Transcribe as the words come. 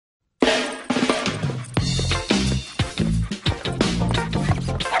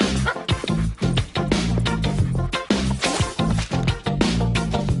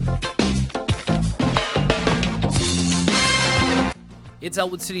It's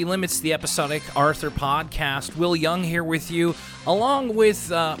Elwood City Limits, the episodic Arthur podcast. Will Young here with you, along with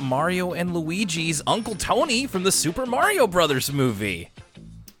Mario and Luigi's Uncle Tony from the Super Mario Brothers movie.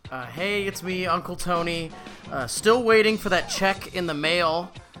 Hey, it's me, Uncle Tony. Still waiting for that check in the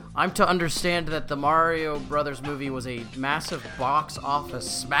mail. I'm to understand that the Mario Brothers movie was a massive box office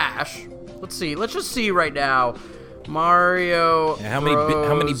smash. Let's just see right now. Mario How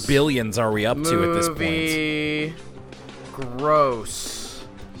many billions are we up to at this point? Gross.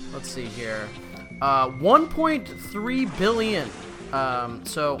 Let's see here. 1.3 billion.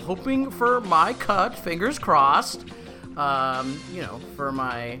 So hoping for my cut, fingers crossed. For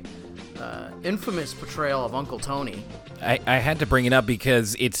my infamous portrayal of Uncle Tony. I had to bring it up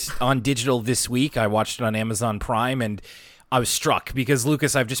because it's on digital this week. I watched it on Amazon Prime and I was struck because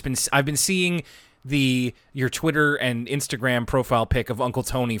Lucas, I've been seeing your Twitter and Instagram profile pic of Uncle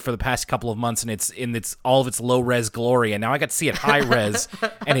Tony for the past couple of months, and it's all of its low res glory, and now I got to see it high res,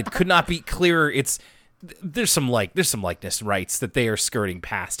 and it could not be clearer. There's some likeness rights that they are skirting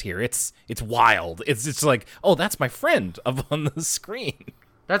past here. It's wild. It's like, oh, that's my friend up on the screen.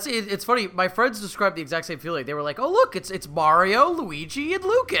 It's funny. My friends described the exact same feeling. They were like, "Oh, look, it's Mario, Luigi, and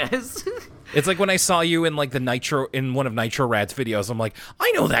Lucas." It's like when I saw you in like in one of Nitro Rad's videos. I'm like, I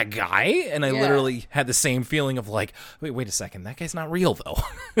know that guy, and I literally had the same feeling of like, wait a second, that guy's not real though.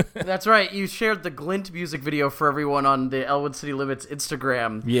 That's right. You shared the Glint music video for everyone on the Elwood City Limits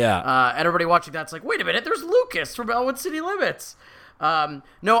Instagram. Yeah. And everybody watching that's like, wait a minute, there's Lucas from Elwood City Limits.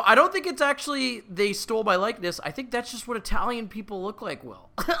 No, I don't think it's actually they stole my likeness. I think that's just what Italian people look like, Will.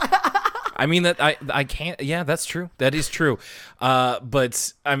 I mean, that I can't. Yeah, that's true. That is true.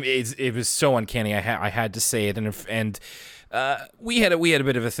 But I mean, it was so uncanny. I had to say it, and we had a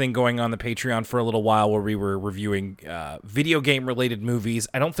bit of a thing going on the Patreon for a little while where we were reviewing video game related movies.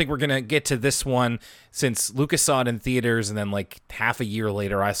 I don't think we're gonna get to this one since Lucas saw it in theaters, and then like half a year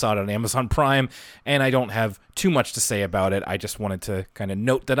later, I saw it on Amazon Prime, and I don't have too much to say about it. I just wanted to kind of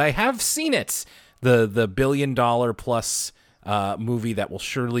note that I have seen it. The $1 billion plus movie that will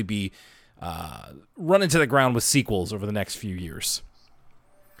surely be run into the ground with sequels over the next few years.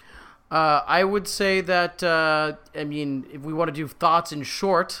 I would say that, if we want to do thoughts in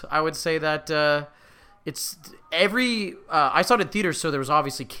short, I would say that it's I saw it in theaters, so there was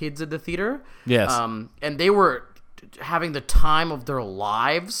obviously kids in the theater. Yes. And they were having the time of their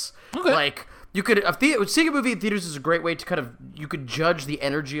lives. Okay. Like, seeing a movie in theaters is a great way to you could judge the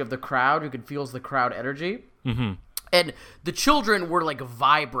energy of the crowd. You could feel the crowd energy. Mm-hmm. And the children were, like,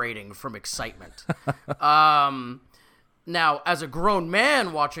 vibrating from excitement. Now, as a grown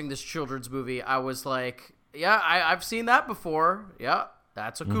man watching this children's movie, I was like, yeah, I've seen that before. Yeah,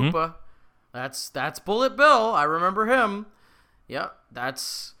 that's a Koopa. That's Bullet Bill. I remember him. Yeah,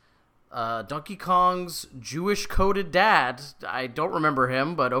 that's Donkey Kong's Jewish-coded dad. I don't remember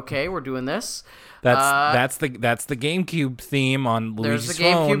him, but okay, we're doing this. That's the GameCube theme on Luigi's phone. There's the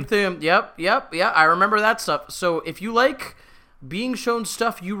GameCube theme. Yep. Yeah, I remember that stuff. So if you like being shown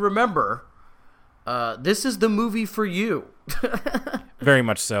stuff you remember, this is the movie for you. Very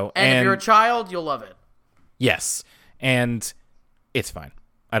much so. And if you're a child, you'll love it. Yes, and it's fine.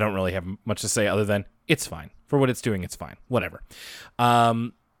 I don't really have much to say other than it's fine. For what it's doing, it's fine. Whatever.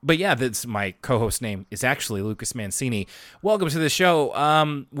 But yeah, my co-host name is actually Lucas Mancini. Welcome to the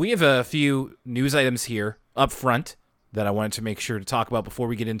show. We have a few news items here up front that I wanted to make sure to talk about before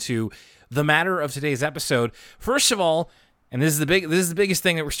we get into the matter of today's episode. First of all, and this is the biggest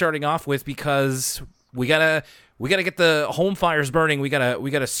thing that we're starting off with because we gotta get the home fires burning. We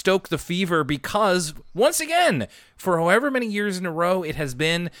gotta stoke the fever because once again, for however many years in a row it has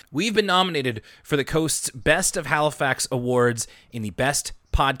been, we've been nominated for the Coast's Best of Halifax Awards in the Best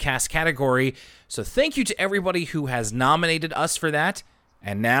Podcast category. So thank you to everybody who has nominated us for that.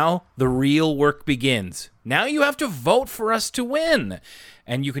 And now the real work begins. Now you have to vote for us to win.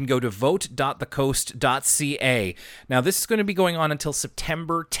 And you can go to vote.thecoast.ca. Now this is going to be going on until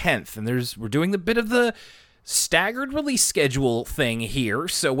September 10th. And we're doing a bit of the staggered release schedule thing here.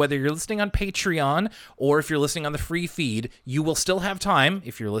 So whether you're listening on Patreon or if you're listening on the free feed, you will still have time,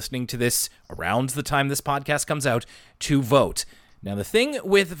 if you're listening to this around the time this podcast comes out, to vote. Now, the thing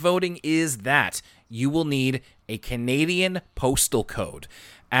with voting is that you will need a Canadian postal code.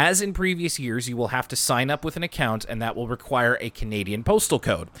 As in previous years, you will have to sign up with an account, and that will require a Canadian postal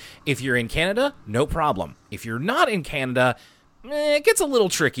code. If you're in Canada, no problem. If you're not in Canada, it gets a little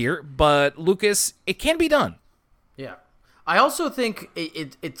trickier, but Lucas, it can be done. Yeah. I also think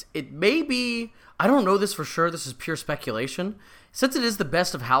it may be, I don't know this for sure, this is pure speculation. Since it is the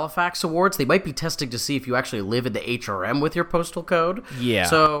Best of Halifax Awards, they might be testing to see if you actually live in the HRM with your postal code. Yeah.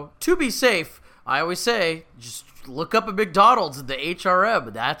 So, to be safe, I always say, just look up a McDonald's at the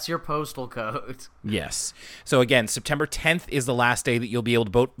HRM. That's your postal code. Yes. So again, September 10th is the last day that you'll be able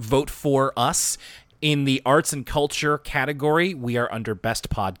to vote for us. In the arts and culture category, we are under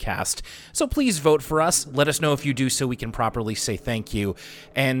Best Podcast. So please vote for us. Let us know if you do so we can properly say thank you.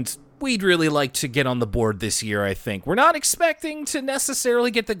 And we'd really like to get on the board this year, I think. We're not expecting to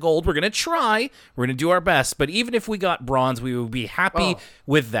necessarily get the gold. We're going to try. We're going to do our best. But even if we got bronze, we would be happy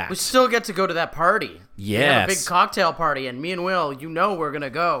with that. We still get to go to that party. Yes. We have a big cocktail party, and me and Will, we're going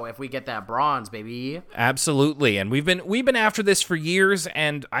to go if we get that bronze, baby. Absolutely. And we've been after this for years,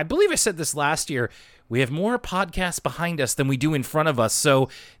 and I believe I said this last year. We have more podcasts behind us than we do in front of us, so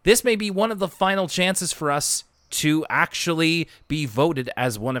this may be one of the final chances for us to actually be voted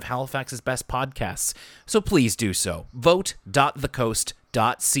as one of Halifax's best podcasts. So please do so.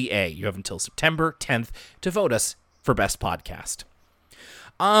 Vote.thecoast.ca. You have until September 10th to vote us for best podcast.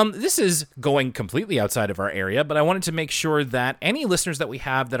 This is going completely outside of our area, but I wanted to make sure that any listeners that we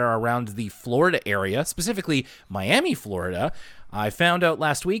have that are around the Florida area, specifically Miami, Florida, I found out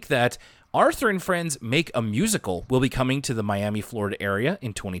last week that Arthur and Friends Make a Musical will be coming to the Miami, Florida area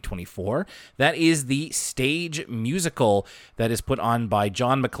in 2024. That is the stage musical that is put on by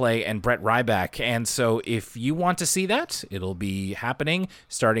John McClay and Brett Ryback. And so if you want to see that, it'll be happening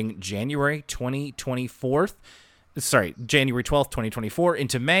starting January 12th, 2024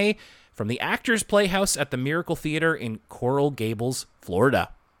 into May from the Actors Playhouse at the Miracle Theater in Coral Gables, Florida.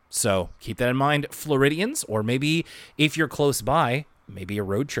 So keep that in mind, Floridians, or maybe if you're close by, maybe a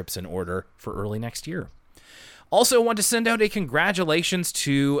road trip's in order for early next year. Also, want to send out a congratulations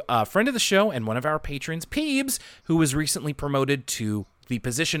to a friend of the show and one of our patrons, Peebs, who was recently promoted to the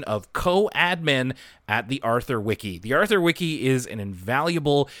position of co-admin at the Arthur Wiki. The Arthur Wiki is an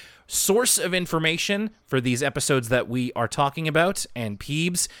invaluable source of information for these episodes that we are talking about, and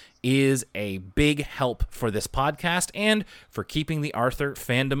Peebs is a big help for this podcast and for keeping the Arthur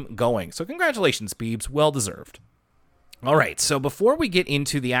fandom going. So congratulations, Peebs. Well deserved. All right, so before we get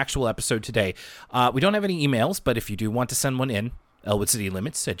into the actual episode today, we don't have any emails, but if you do want to send one in,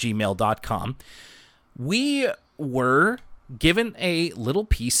 elwoodcitylimits@gmail.com. We were given a little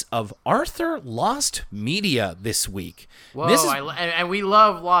piece of Arthur Lost Media this week. Whoa, and we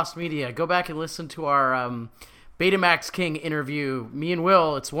love Lost Media. Go back and listen to our Betamax King interview. Me and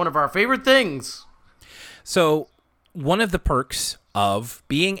Will, it's one of our favorite things. So one of the perks of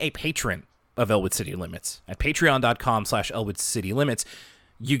being a patron of Elwood City Limits at patreon.com/Elwood City Limits,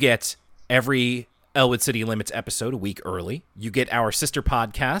 you get every Elwood City Limits episode a week early. You get our sister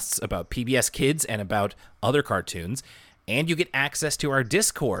podcasts about PBS Kids and about other cartoons, and you get access to our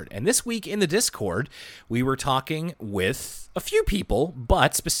Discord. And this week in the Discord, we were talking with a few people,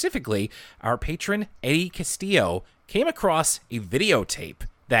 but specifically our patron Eddie Castillo came across a videotape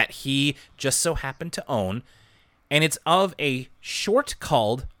that he just so happened to own, and it's of a short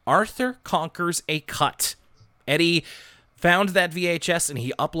called Arthur Conquers a Cut. Eddie found that VHS and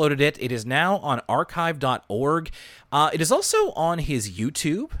he uploaded it. It is now on archive.org. It is also on his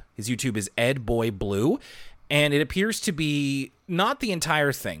YouTube. His YouTube is Ed Boy Blue, and it appears to be not the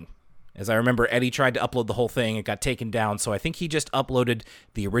entire thing. As I remember, Eddie tried to upload the whole thing. It got taken down, so I think he just uploaded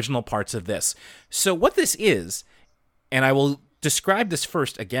the original parts of this. So what this is, and I will describe this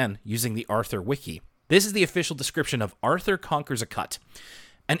first again using the Arthur Wiki. This is the official description of Arthur Conquers a Cut.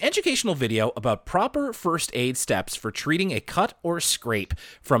 An educational video about proper first aid steps for treating a cut or scrape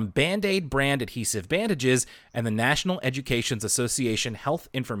from Band-Aid brand adhesive bandages and the National Education Association Health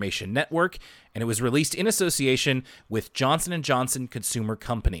Information Network, and it was released in association with Johnson & Johnson Consumer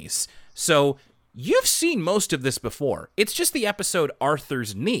Companies. So you've seen most of this before. It's just the episode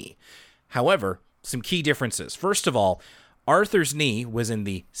Arthur's Knee. However, some key differences. First of all, Arthur's Knee was in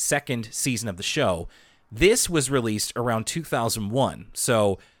the second season of the show. This was released around 2001,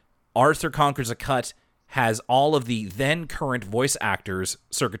 so Arthur Conquers a Cut has all of the then current voice actors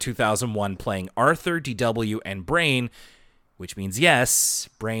circa 2001 playing Arthur, DW, and Brain, which means, yes,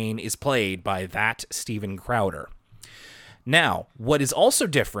 Brain is played by that Steven Crowder. Now, what is also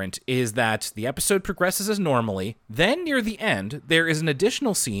different is that the episode progresses as normally, then near the end, there is an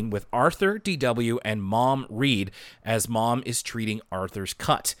additional scene with Arthur, DW, and Mom Reed as Mom is treating Arthur's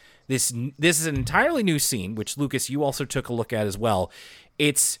cut. This is an entirely new scene, which, Lucas, you also took a look at as well.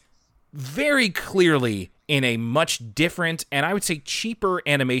 It's very clearly in a much different, and I would say cheaper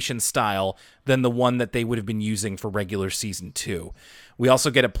animation style than the one that they would have been using for regular season 2. We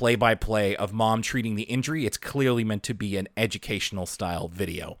also get a play-by-play of Mom treating the injury. It's clearly meant to be an educational style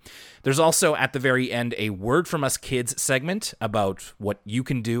video. There's also, at the very end, a Word From Us Kids segment about what you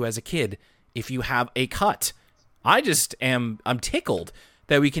can do as a kid if you have a cut. I'm tickled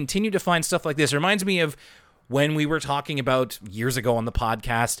that we continue to find stuff like this. It reminds me of when we were talking about years ago on the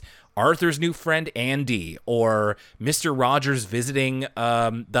podcast, Arthur's new friend Andy, or Mr. Rogers visiting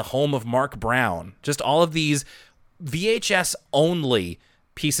the home of Mark Brown. Just all of these VHS-only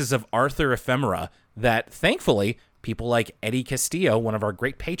pieces of Arthur ephemera that, thankfully, people like Eddie Castillo, one of our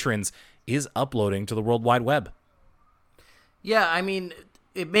great patrons, is uploading to the World Wide Web. Yeah, I mean,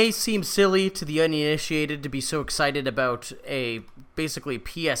 it may seem silly to the uninitiated to be so excited about a basically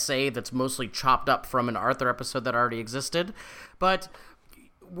PSA that's mostly chopped up from an Arthur episode that already existed, but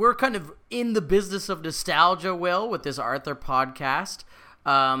we're kind of in the business of nostalgia, Will, with this Arthur podcast,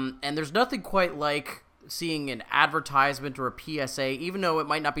 and there's nothing quite like seeing an advertisement or a PSA, even though it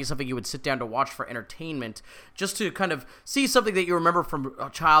might not be something you would sit down to watch for entertainment, just to kind of see something that you remember from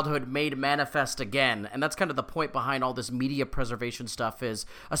childhood made manifest again. And that's kind of the point behind all this media preservation stuff is,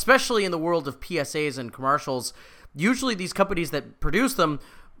 especially in the world of PSAs and commercials, usually these companies that produce them,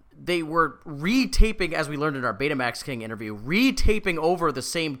 they were retaping, as we learned in our Betamax King interview, retaping over the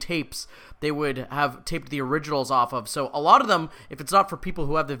same tapes they would have taped the originals off of. So a lot of them, if it's not for people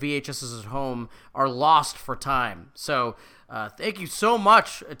who have the VHSs at home, are lost for time. So thank you so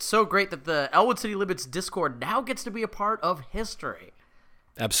much. It's so great that the Elwood City Limits Discord now gets to be a part of history.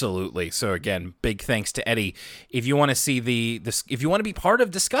 Absolutely. So again, big thanks to Eddie. If you want to see if you want to be part of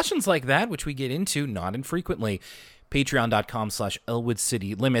discussions like that, which we get into not infrequently, patreon.com/Elwood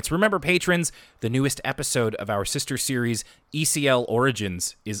City Limits. Remember, patrons, the newest episode of our sister series, ECL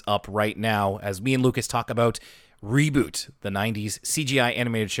Origins, is up right now as me and Lucas talk about Reboot, the 90s CGI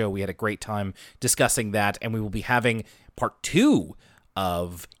animated show. We had a great time discussing that, and we will be having part 2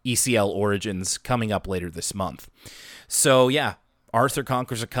 of ECL Origins coming up later this month. So, yeah, Arthur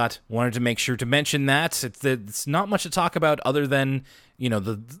Conquers a Cut. Wanted to make sure to mention that. It's not much to talk about other than, you know,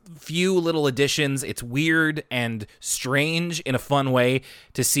 the few little additions. It's weird and strange in a fun way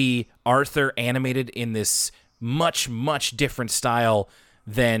to see Arthur animated in this much, much different style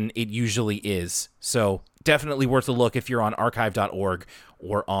than it usually is. So definitely worth a look if you're on archive.org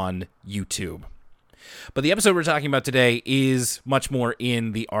or on YouTube. But the episode we're talking about today is much more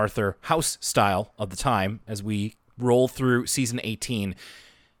in the Arthur House style of the time as we roll through season 18.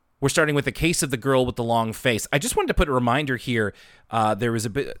 We're starting with the case of the girl with the long face. I just wanted to put a reminder here. There was a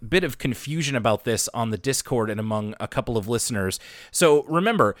bit of confusion about this on the Discord and among a couple of listeners. So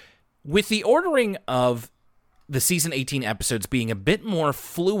remember, with the ordering of the season 18 episodes being a bit more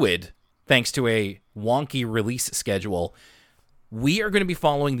fluid, thanks to a wonky release schedule, we are going to be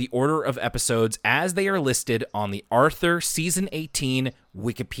following the order of episodes as they are listed on the Arthur season 18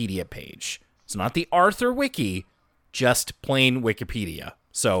 Wikipedia page. It's not the Arthur Wiki, just plain Wikipedia.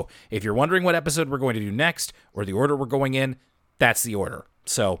 So if you're wondering what episode we're going to do next or the order we're going in, that's the order.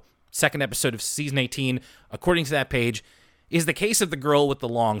 So second episode of season 18, according to that page, is the case of the girl with the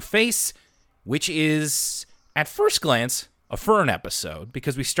long face, which is, at first glance, a Fern episode,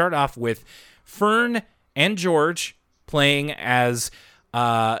 because we start off with Fern and George playing as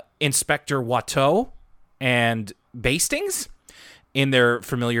Inspector Watteau and Bastings in their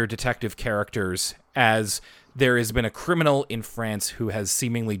familiar detective characters, as there has been a criminal in France who has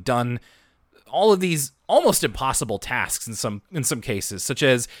seemingly done all of these almost impossible tasks in some cases, such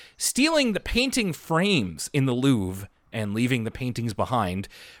as stealing the painting frames in the Louvre and leaving the paintings behind,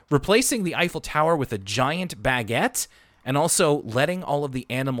 replacing the Eiffel Tower with a giant baguette, and also letting all of the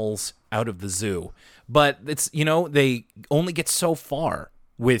animals out of the zoo. But it's, you know, they only get so far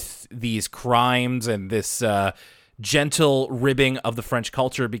with these crimes and this gentle ribbing of the French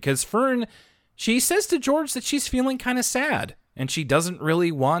culture, because Fern, she says to George that she's feeling kind of sad and she doesn't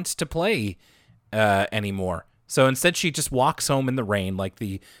really want to play anymore. So instead she just walks home in the rain like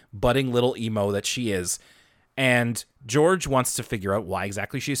the budding little emo that she is. And George wants to figure out why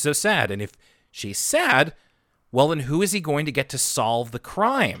exactly she's so sad. And if she's sad, well, then who is he going to get to solve the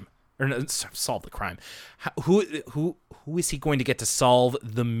crime? Or no, solve the crime. Who is he going to get to solve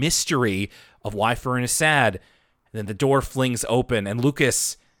the mystery of why Fern is sad? And then the door flings open, and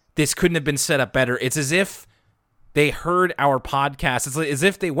Lucas, this couldn't have been set up better. It's as if they heard our podcast. It's as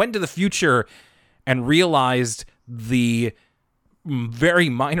if they went to the future and realized the very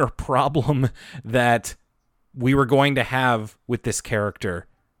minor problem that we were going to have with this character,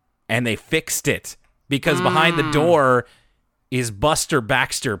 and they fixed it, because behind the door is Buster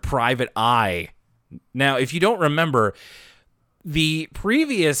Baxter, Private Eye. Now, if you don't remember, the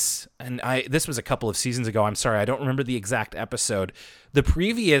previous, and this was a couple of seasons ago, I'm sorry, I don't remember the exact episode, the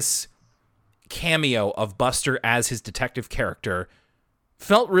previous cameo of Buster as his detective character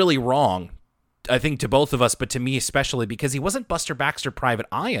felt really wrong, I think, to both of us, but to me especially, because he wasn't Buster Baxter Private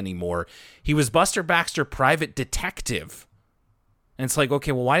Eye anymore. He was Buster Baxter Private Detective. And it's like,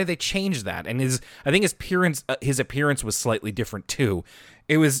 okay, well, why did they change that? And I think his appearance was slightly different too.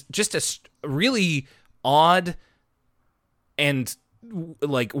 It was just a really odd and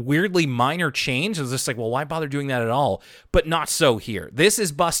like weirdly minor change. It was just like, well, why bother doing that at all? But not so here. This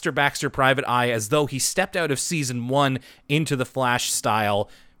is Buster Baxter Private Eye as though he stepped out of season 1 into the Flash style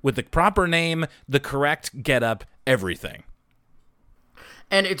with the proper name, the correct getup, everything.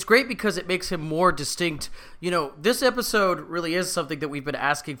 And it's great because it makes him more distinct. This episode really is something that we've been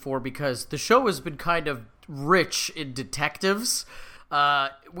asking for because the show has been kind of rich in detectives.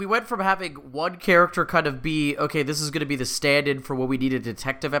 We went from having one character kind of be, okay, this is going to be the stand-in for when we need a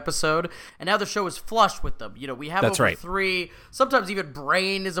detective episode, and now the show is flush with them. We have That's over right. 3, sometimes even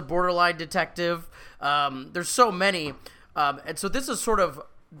Brain is a borderline detective. There's so many. And so this is sort of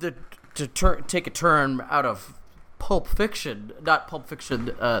take a turn out of Pulp Fiction, not Pulp Fiction,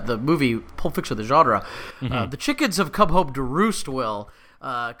 the movie, Pulp Fiction, the genre. The chickens have come home to roost, Will.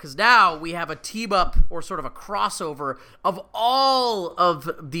 Because now we have a team-up or sort of a crossover of all of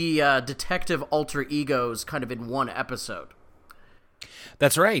the detective alter egos kind of in one episode.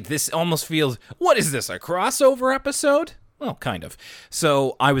 That's right. This almost feels, what is this, a crossover episode? Well, kind of.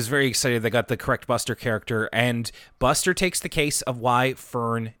 So I was very excited they got the correct Buster character, and Buster takes the case of why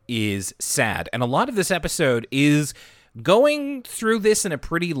Fern is sad. And a lot of this episode is going through this in a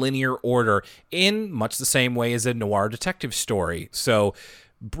pretty linear order in much the same way as a noir detective story. So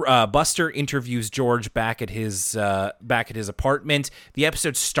Buster interviews George back at his apartment. The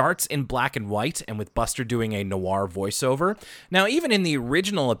episode starts in black and white and with Buster doing a noir voiceover. Now, even in the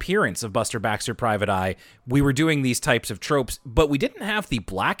original appearance of Buster Baxter Private Eye, we were doing these types of tropes, but we didn't have the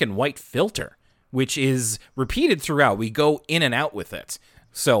black and white filter, which is repeated throughout. We go in and out with it.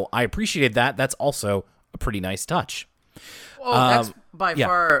 So I appreciated that. That's also a pretty nice touch. Oh, that's by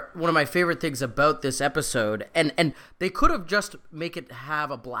far one of my favorite things about this episode. And they could have just make it have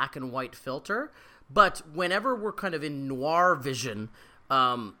a black and white filter, but whenever we're kind of in noir vision,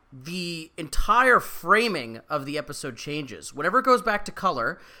 the entire framing of the episode changes. Whenever it goes back to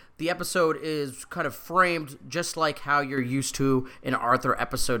color, the episode is kind of framed just like how you're used to an Arthur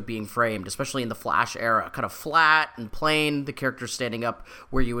episode being framed, especially in the Flash era. Kind of flat and plain, the characters standing up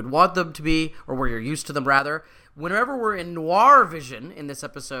where you would want them to be, or where you're used to them, rather. Whenever we're in noir vision in this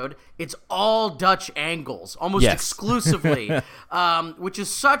episode, it's all Dutch angles, almost exclusively, which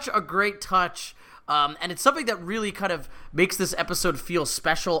is such a great touch. And it's something that really kind of makes this episode feel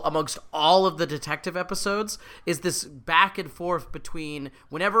special amongst all of the detective episodes, is this back and forth between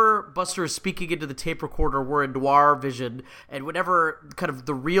whenever Buster is speaking into the tape recorder, we're in noir vision, and whenever kind of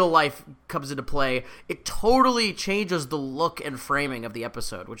the real life comes into play, it totally changes the look and framing of the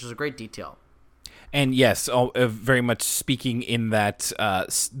episode, which is a great detail. And yes, very much speaking in that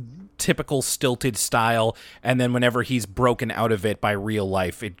typical stilted style. And then whenever he's broken out of it by real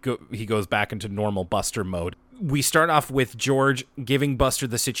life, he goes back into normal Buster mode. We start off with George giving Buster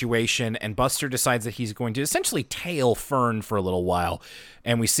the situation, and Buster decides that he's going to essentially tail Fern for a little while.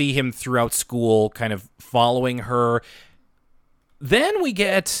 And we see him throughout school kind of following her. Then we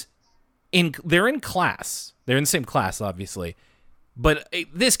get they're in class. They're in the same class, obviously. But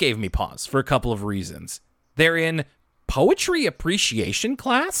this gave me pause for a couple of reasons. They're in poetry appreciation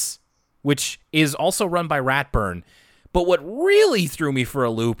class, which is also run by Ratburn. But what really threw me for a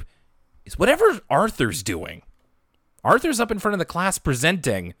loop is whatever Arthur's doing. Arthur's up in front of the class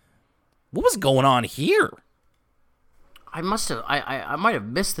presenting. What was going on here? I might have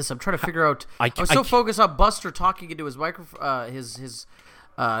missed this. I'm trying to figure out. I was so focused on Buster talking into his microphone, his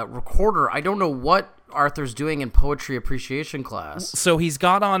recorder. I don't know what Arthur's doing in poetry appreciation class. So he's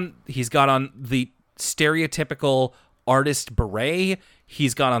got on the stereotypical artist beret.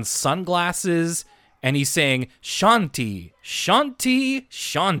 He's got on sunglasses, and he's saying Shanti, Shanti,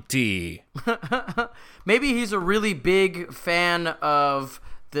 Shanti. Maybe he's a really big fan of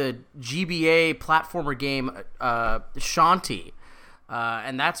the GBA platformer game Shanti.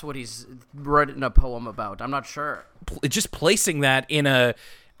 And that's what he's written a poem about. I'm not sure. Just placing that in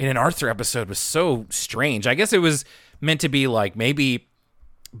an Arthur episode was so strange. I guess it was meant to be like maybe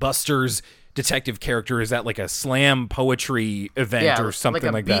Buster's detective character is at like a slam poetry event or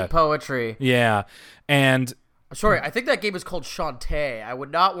something like that. Beat poetry. Yeah. And sorry, I think that game is called Shantae. I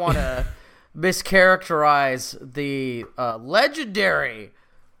would not want to mischaracterize the legendary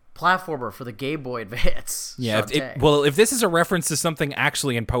platformer for the Game Boy Advance. Yeah, if this is a reference to something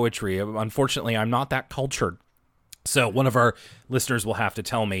actually in poetry, unfortunately, I'm not that cultured. So one of our listeners will have to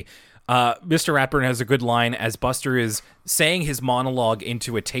tell me. Mr. Ratburn has a good line as Buster is saying his monologue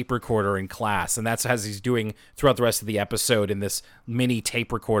into a tape recorder in class, and that's as he's doing throughout the rest of the episode in this mini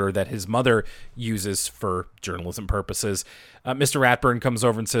tape recorder that his mother uses for journalism purposes. Mr. Ratburn comes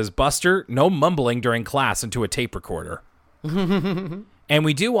over and says, "Buster, no mumbling during class into a tape recorder." And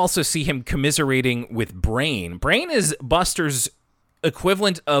we do also see him commiserating with Brain. Brain is Buster's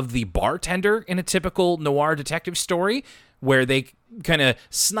equivalent of the bartender in a typical noir detective story, where they kind of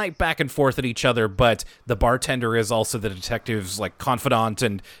snipe back and forth at each other, but the bartender is also the detective's like confidant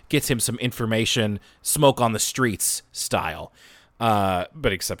and gets him some information, smoke on the streets style. But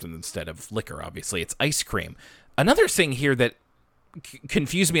except instead of liquor, obviously, it's ice cream. Another thing here that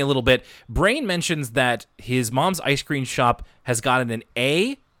confused me a little bit, Brain mentions that his mom's ice cream shop has gotten an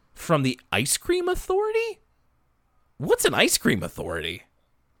A from the Ice Cream Authority? What's an ice cream authority?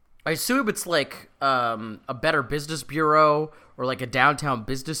 I assume it's like a Better Business Bureau or like a downtown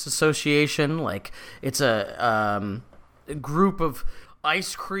business association. Like it's a group of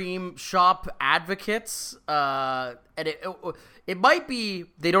ice cream shop advocates. And it might be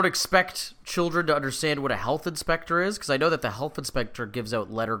they don't expect children to understand what a health inspector is, because I know that the health inspector gives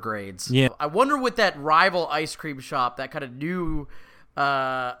out letter grades. Yeah. I wonder what that rival ice cream shop, that kind of new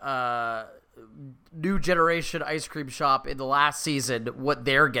generation ice cream shop in the last season, what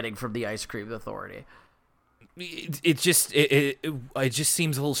they're getting from the Ice Cream Authority. It just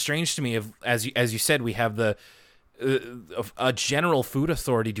seems a little strange to me. As you said, we have a general food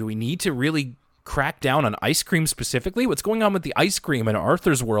authority. Do we need to really crack down on ice cream specifically? What's going on with the ice cream in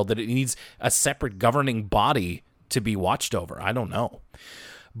Arthur's world that it needs a separate governing body to be watched over? I don't know.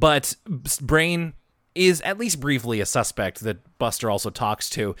 But Brain is at least briefly a suspect that Buster also talks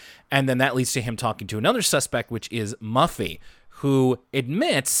to, and then that leads to him talking to another suspect, which is Muffy, who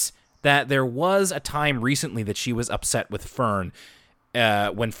admits that there was a time recently that she was upset with Fern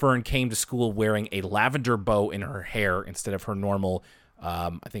when Fern came to school wearing a lavender bow in her hair instead of her normal,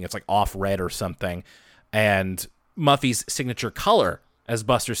 I think it's like off red or something, and Muffy's signature color, as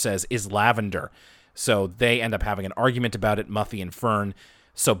Buster says, is lavender. So they end up having an argument about it, Muffy and Fern.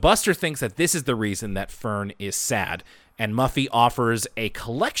 So Buster thinks that this is the reason that Fern is sad, and Muffy offers a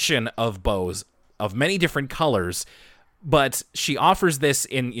collection of bows of many different colors, but she offers this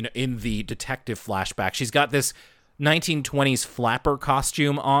in the detective flashback. She's got this 1920s flapper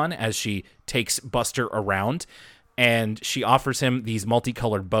costume on as she takes Buster around, and she offers him these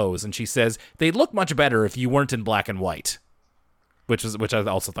multicolored bows, and she says, "They'd look much better if you weren't in black and white," which I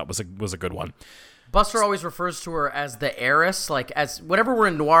also thought was a good one. Buster always refers to her as the heiress, like as whenever we're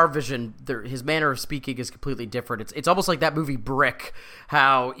in Noir Vision, his manner of speaking is completely different. It's almost like that movie Brick,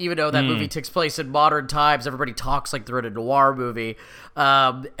 how even though that movie takes place in modern times, everybody talks like they're in a noir movie.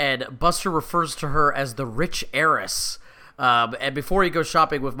 And Buster refers to her as the rich heiress. And before he goes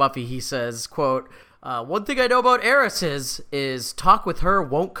shopping with Muffy, he says, quote, "One thing I know about heiresses is talk with her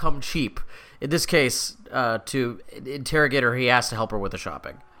won't come cheap." In this case, to interrogate her, he has to help her with the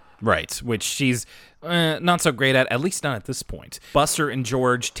shopping. Right, which she's not so great at least not at this point. Buster and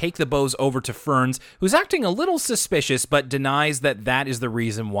George take the bows over to Ferns, who's acting a little suspicious, but denies that is the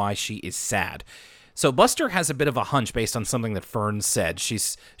reason why she is sad. So Buster has a bit of a hunch based on something that Ferns said. She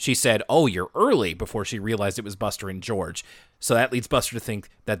said, "Oh, you're early," before she realized it was Buster and George. So that leads Buster to think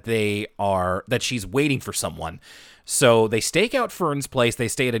that that she's waiting for someone. So they stake out Fern's place. They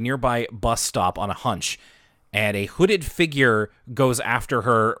stay at a nearby bus stop on a hunch, and a hooded figure goes after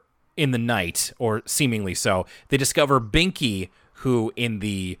her in the night, or seemingly so. They discover Binky, who in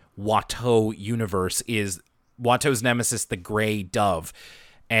the Watteau universe is Watteau's nemesis, the Grey Dove.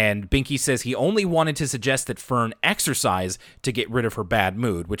 And Binky says he only wanted to suggest that Fern exercise to get rid of her bad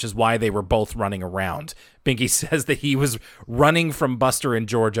mood, which is why they were both running around. Binky says that he was running from Buster and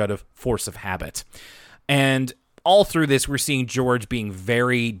George out of force of habit. And all through this, we're seeing George being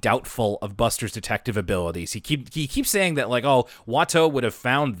very doubtful of Buster's detective abilities. He keeps saying that, like, oh, Watteau would have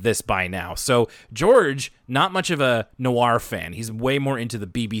found this by now. So George, not much of a noir fan. He's way more into the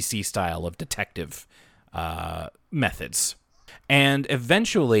BBC style of detective methods. And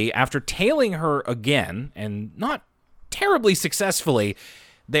eventually, after tailing her again, and not terribly successfully,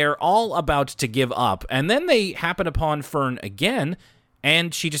 they're all about to give up. And then they happen upon Fern again,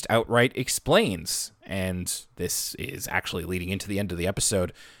 and she just outright explains. And this is actually leading into the end of the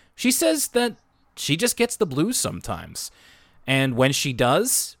episode. She says that she just gets the blues sometimes. And when she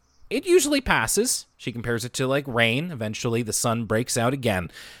does, it usually passes. She compares it to like rain. Eventually, the sun breaks out again.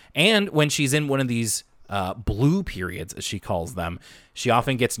 And when she's in one of these blue periods, as she calls them, she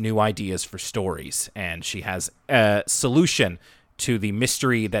often gets new ideas for stories. And she has a solution to the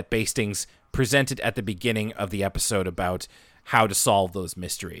mystery that Bastings presented at the beginning of the episode about how to solve those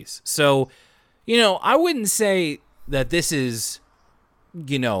mysteries. So, I wouldn't say that this is,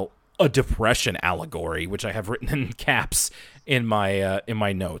 a depression allegory, which I have written in caps in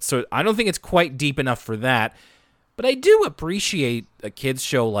my notes. So I don't think it's quite deep enough for that. But I do appreciate a kids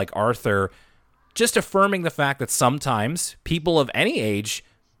show like Arthur just affirming the fact that sometimes people of any age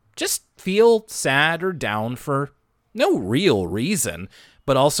just feel sad or down for no real reason,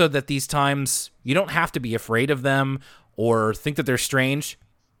 but also that these times you don't have to be afraid of them or think that they're strange.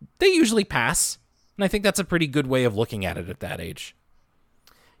 They usually pass. And I think that's a pretty good way of looking at it at that age.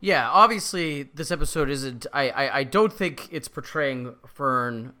 Yeah, obviously, this episode isn't... I don't think it's portraying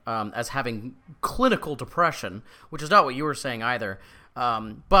Fern as having clinical depression, which is not what you were saying either.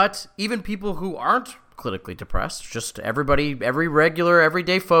 But even people who aren't clinically depressed, just everybody, every regular,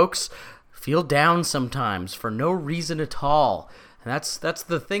 everyday folks, feel down sometimes for no reason at all. And that's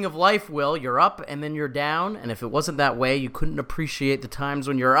the thing of life, Will. You're up and then you're down, and if it wasn't that way, you couldn't appreciate the times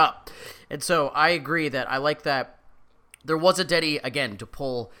when you're up. And so I agree that I like that. There wasn't any, again, to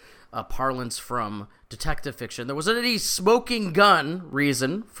pull parlance from detective fiction, there wasn't any smoking gun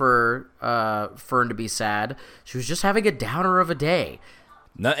reason for Fern to be sad. She was just having a downer of a day.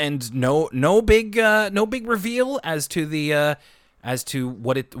 No big reveal as to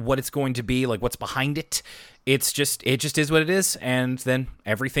what it's going to be, like what's behind it. It just is what it is, and then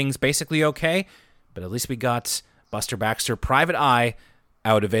everything's basically okay. But at least we got Buster Baxter, Private Eye,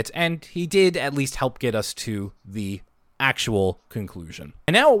 out of it, and he did at least help get us to the actual conclusion.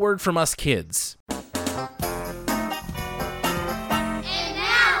 And now a word from us kids.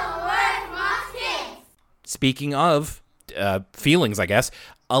 Speaking of feelings, I guess,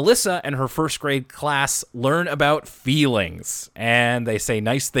 Alyssa and her first grade class learn about feelings, and they say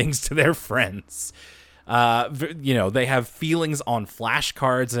nice things to their friends. They have feelings on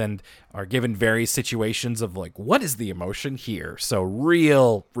flashcards and are given various situations of like, what is the emotion here? So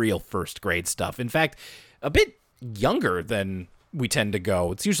real first grade stuff. In fact, a bit younger than we tend to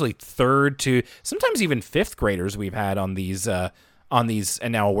go. It's usually third to sometimes even fifth graders we've had on these, and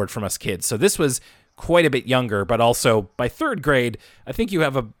now a word from us kids. So this was quite a bit younger, but also by third grade, I think you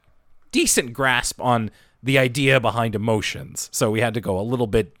have a decent grasp on the idea behind emotions. So we had to go a little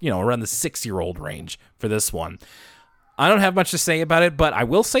bit, around the 6-year-old range for this one. I don't have much to say about it, but I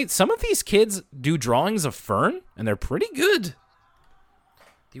will say some of these kids do drawings of Fern, and they're pretty good.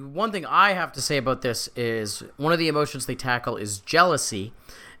 The one thing I have to say about this is one of the emotions they tackle is jealousy.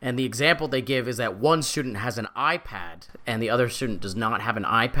 And the example they give is that one student has an iPad and the other student does not have an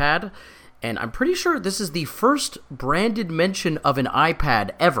iPad. And I'm pretty sure this is the first branded mention of an iPad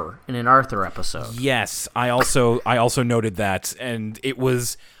ever in an Arthur episode. Yes, I also noted that, and it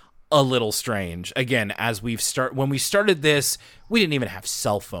was a little strange. Again, when we started this, we didn't even have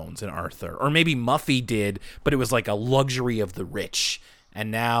cell phones in Arthur, or maybe Muffy did, but it was like a luxury of the rich. And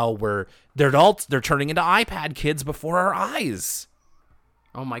now they're adults, they're turning into iPad kids before our eyes.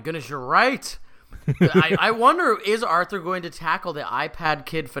 Oh my goodness, you're right. I wonder, is Arthur going to tackle the iPad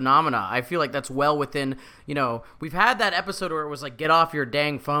kid phenomena? I feel like that's well within, we've had that episode where it was like, get off your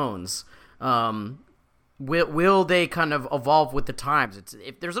dang phones. Will they kind of evolve with the times?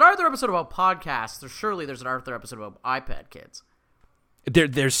 If there's an Arthur episode about podcasts, there's an Arthur episode about iPad kids.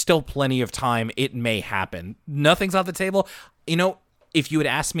 There's still plenty of time. It may happen. Nothing's off the table. If you had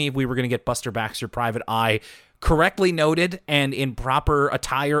asked me if we were going to get Buster Baxter Private Eye correctly noted and in proper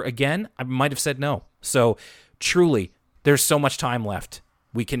attire again, I might have said no. So truly, there's so much time left.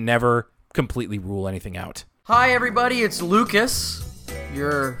 We can never completely rule anything out. Hi, everybody. It's Lucas,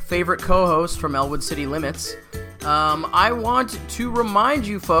 your favorite co-host from Elwood City Limits. I want to remind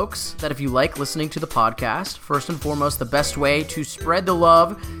you folks that if you like listening to the podcast, first and foremost, the best way to spread the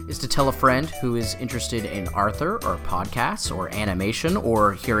love is to tell a friend who is interested in Arthur or podcasts or animation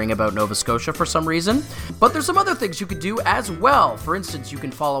or hearing about Nova Scotia for some reason. But there's some other things you could do as well. For instance, you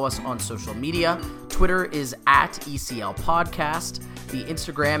can follow us on social media. Twitter is at ECL Podcast. The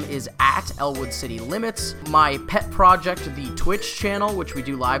Instagram is at Elwood City Limits. My pet project, the Twitch channel, which we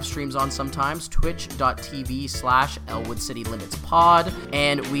do live streams on sometimes, twitch.tv/Elwood City Limits Pod.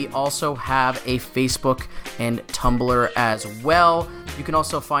 And we also have a Facebook and Tumblr as well. You can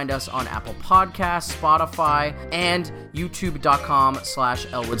also find us on Apple Podcasts, Spotify, and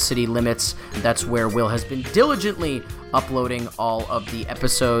youtube.com/Elwood City Limits. That's where Will has been diligently uploading all of the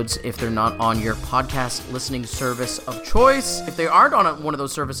episodes if they're not on your podcast listening service of choice. If they aren't on one of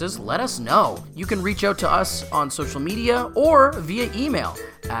those services, let us know. You can reach out to us on social media or via email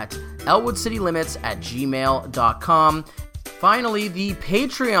at elwoodcitylimits@gmail.com. Finally, the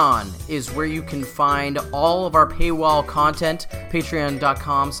Patreon is where you can find all of our paywall content,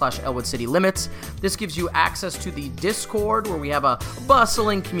 patreon.com/Elwood City Limits. This gives you access to the Discord, where we have a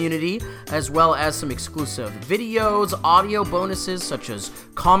bustling community, as well as some exclusive videos, audio bonuses, such as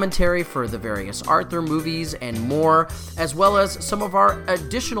commentary for the various Arthur movies and more, as well as some of our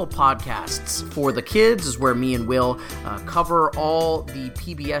additional podcasts. For the kids is where me and Will cover all the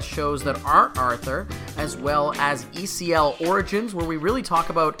PBS shows that aren't Arthur, as well as ECL Origins, where we really talk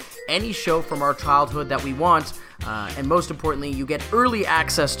about any show from our childhood that we want. And most importantly, you get early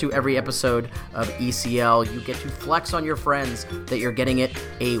access to every episode of ECL. You get to flex on your friends that you're getting it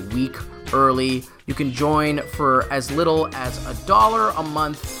a week early. You can join for as little as $1 a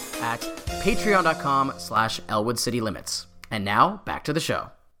month at patreon.com/Elwood City Limits. And now, back to the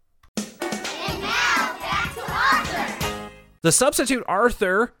show. And now, back to Arthur. The substitute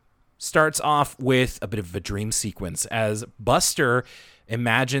Arthur starts off with a bit of a dream sequence as Buster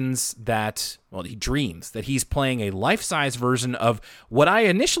imagines that, well, he dreams that he's playing a life-size version of what I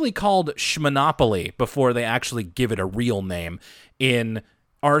initially called Schmonopoly before they actually give it a real name. In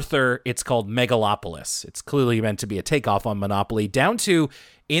Arthur, it's called Megalopolis. It's clearly meant to be a takeoff on Monopoly, down to,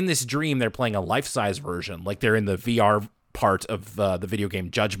 in this dream, they're playing a life-size version, like they're in the VR part of the video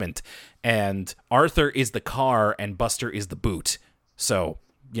game Judgment, and Arthur is the car and Buster is the boot. So,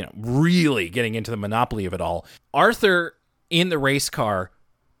 really getting into the monopoly of it all. Arthur, in the race car,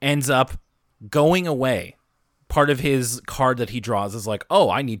 ends up going away. Part of his card that he draws is like, oh,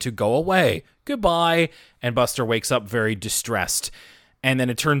 I need to go away. Goodbye. And Buster wakes up very distressed. And then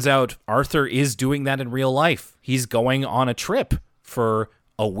it turns out Arthur is doing that in real life. He's going on a trip for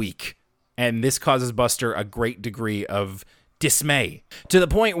a week. And this causes Buster a great degree of dismay, to the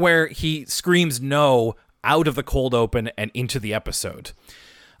point where he screams no out of the cold open and into the episode.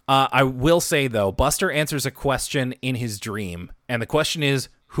 I will say, though, Buster answers a question in his dream, and the question is,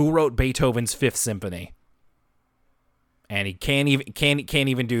 who wrote Beethoven's Fifth Symphony? And he can't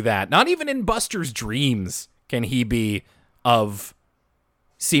even do that. Not even in Buster's dreams can he be of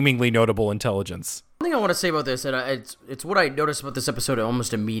seemingly notable intelligence. One thing I want to say about this, and it's what I noticed about this episode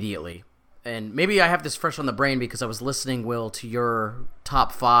almost immediately, and maybe I have this fresh on the brain because I was listening, Will, to your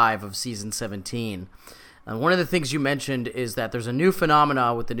top 5 of season 17. And one of the things you mentioned is that there's a new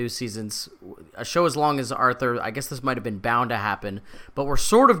phenomena with the new seasons. A show as long as Arthur, I guess this might have been bound to happen, but we're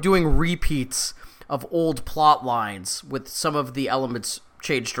sort of doing repeats of old plot lines with some of the elements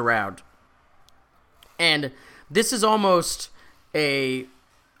changed around. And this is almost a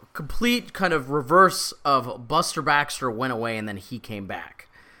complete kind of reverse of Buster Baxter went away and then he came back.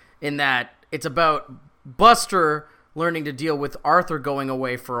 In that it's about Buster learning to deal with Arthur going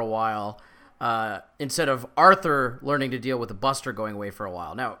away for a while, instead of Arthur learning to deal with the Buster going away for a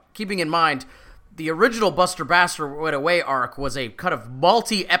while. Now, keeping in mind, the original Buster Baxter Went Away arc was a kind of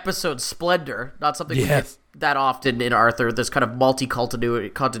multi-episode splendor, not something we get that often in Arthur, this kind of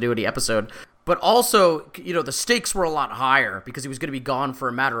multi-continuity episode. But also, the stakes were a lot higher because he was going to be gone for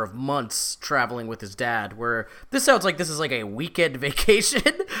a matter of months traveling with his dad, where this sounds like this is like a weekend vacation,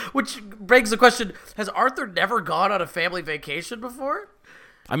 which begs the question, has Arthur never gone on a family vacation before?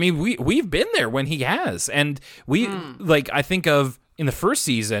 I mean, we've been there when he has, and I think of in the first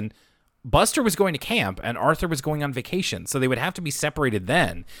season, Buster was going to camp and Arthur was going on vacation, so they would have to be separated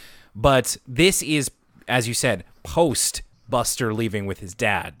then. But this is, as you said, post Buster leaving with his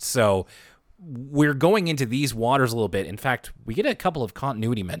dad, so we're going into these waters a little bit. In fact, we get a couple of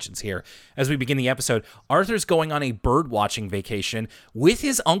continuity mentions here as we begin the episode. Arthur's going on a bird watching vacation with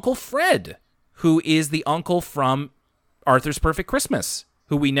his Uncle Fred, who is the uncle from Arthur's Perfect Christmas,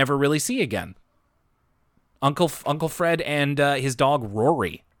 who we never really see again. Uncle Fred and his dog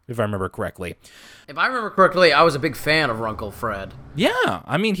Rory, if I remember correctly. If I remember correctly, I was a big fan of Uncle Fred. Yeah,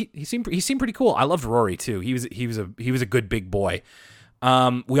 I mean he seemed pretty cool. I loved Rory too. He was a good big boy.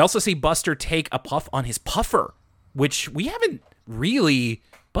 We also see Buster take a puff on his puffer, which we haven't really.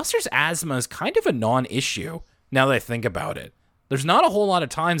 Buster's asthma is kind of a non-issue now that I think about it. There's not a whole lot of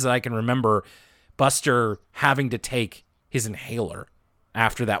times that I can remember Buster having to take his inhaler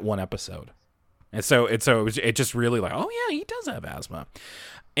after that one episode. And so it just really like, oh yeah, he does have asthma.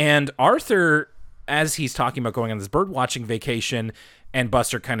 And Arthur, as he's talking about going on this bird watching vacation, and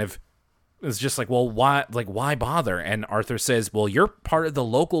Buster kind of is just like, well, why bother? And Arthur says, well, you're part of the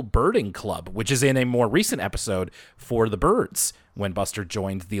local birding club, which is in a more recent episode for the birds, when Buster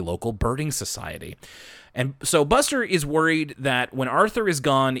joined the local birding society. And so Buster is worried that when Arthur is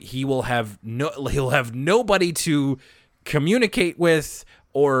gone, he'll have nobody to communicate with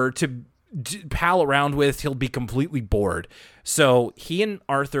or to pal around with, he'll be completely bored. So he and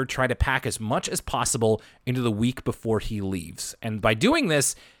Arthur try to pack as much as possible into the week before he leaves. And by doing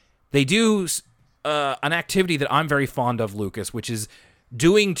this, they do an activity that I'm very fond of, Lucas, which is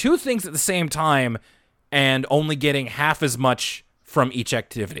doing two things at the same time and only getting half as much from each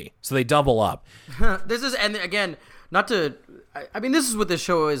activity. So they double up. This is, and again, not to, I mean, this is what this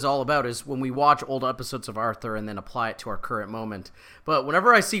show is all about, is when we watch old episodes of Arthur and then apply it to our current moment. But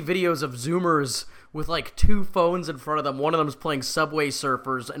whenever I see videos of Zoomers with like two phones in front of them, one of them is playing Subway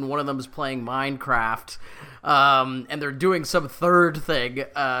Surfers and one of them is playing Minecraft, and they're doing some third thing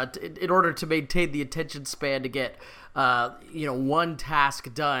in order to maintain the attention span to get one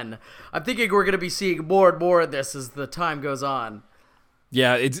task done. I'm thinking we're going to be seeing more and more of this as the time goes on.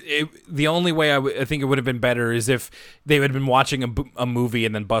 Yeah, the only way I think it would have been better is if they had been watching a movie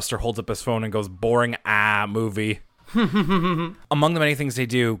and then Buster holds up his phone and goes, boring, movie. Among the many things they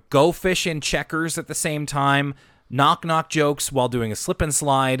do, go fish in checkers at the same time, knock-knock jokes while doing a slip and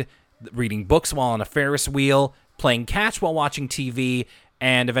slide, reading books while on a Ferris wheel, playing catch while watching TV,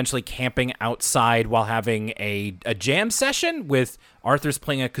 and eventually camping outside while having a jam session with Arthur's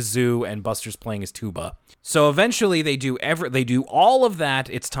playing a kazoo and Buster's playing his tuba. So eventually they do all of that.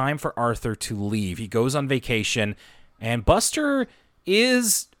 It's time for Arthur to leave. He goes on vacation, and Buster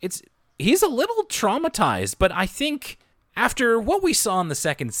he's a little traumatized, but I think after what we saw in the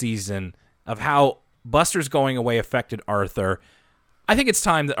second season of how Buster's going away affected Arthur, I think it's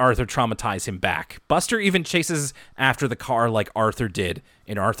time that Arthur traumatize him back. Buster even chases after the car like Arthur did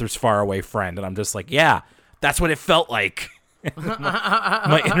in Arthur's Faraway Friend, and I'm just like, yeah, that's what it felt like.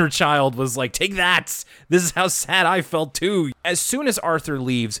 My inner child was like, take that. This is how sad I felt too. As soon as Arthur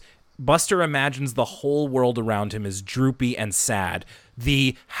leaves, Buster imagines the whole world around him is droopy and sad.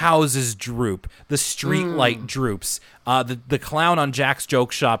 The houses droop. The street light droops. The clown on Jack's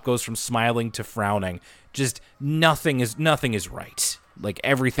Joke Shop goes from smiling to frowning. Just nothing is right. Like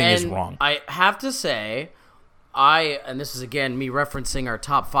everything is wrong. I have to say, and this is again me referencing our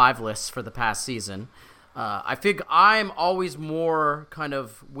top 5 lists for the past season. I think I'm always more kind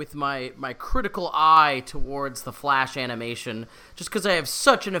of with my critical eye towards the Flash animation, just because I have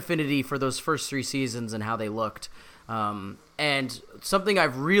such an affinity for those first 3 seasons and how they looked. And something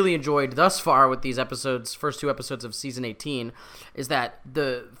I've really enjoyed thus far with these episodes, first 2 episodes of season 18, is that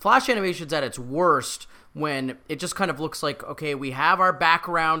the Flash animation's at its worst when it just kind of looks like, okay, we have our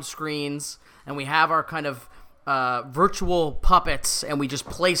background screens and we have our kind of virtual puppets, and we just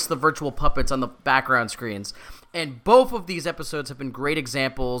place the virtual puppets on the background screens. And both of these episodes have been great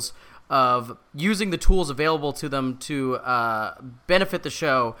examples of using the tools available to them to benefit the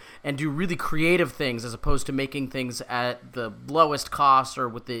show and do really creative things, as opposed to making things at the lowest cost or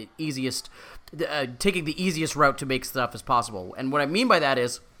with the easiest, taking the easiest route to make stuff as possible. And what I mean by that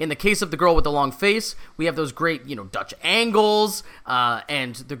is, in the case of the girl with the long face, we have those great, Dutch angles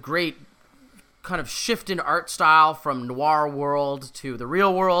and the great kind of shift in art style from noir world to the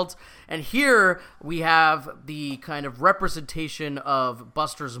real world. And here we have the kind of representation of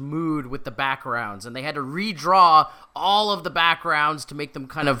Buster's mood with the backgrounds, and they had to redraw all of the backgrounds to make them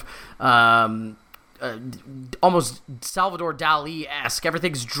kind of almost Salvador Dali-esque.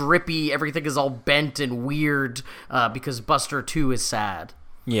 Everything's drippy, everything is all bent and weird because Buster 2 is sad.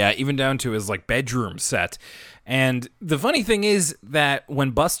 Yeah, even down to his bedroom set. And the funny thing is that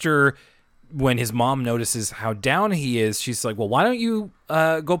when his mom notices how down he is, she's like, well, why don't you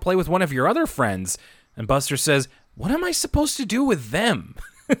go play with one of your other friends? And Buster says, what am I supposed to do with them?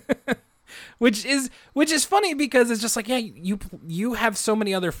 which is funny, because it's just like, yeah, you have so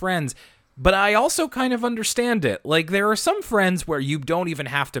many other friends, but I also kind of understand it. Like, there are some friends where you don't even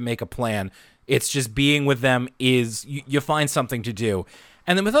have to make a plan. It's just being with them is, you find something to do.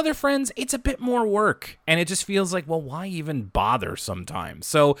 And then with other friends, it's a bit more work, and it just feels like, well, why even bother sometimes?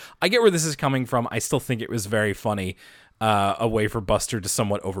 So I get where this is coming from. I still think it was very funny, a way for Buster to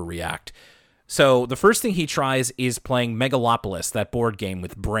somewhat overreact. So the first thing he tries is playing Megalopolis, that board game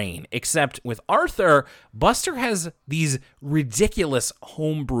with Brain. Except with Arthur, Buster has these ridiculous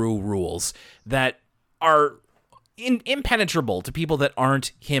homebrew rules that are impenetrable to people that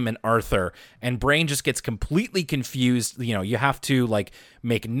aren't him and Arthur, and Brain just gets completely confused. You have to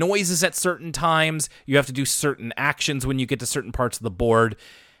make noises at certain times, you have to do certain actions when you get to certain parts of the board,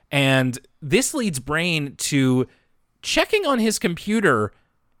 and this leads Brain to checking on his computer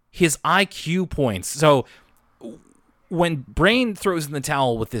his IQ points. So when Brain throws in the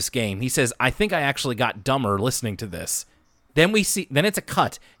towel with this game, he says, I think I actually got dumber listening to this. Then it's a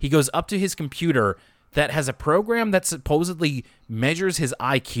cut. He goes up to his computer that has a program that supposedly measures his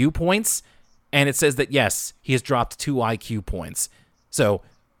IQ points, and it says that, yes, he has dropped 2 IQ points. So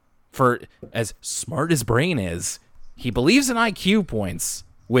for as smart as Brain is, he believes in IQ points,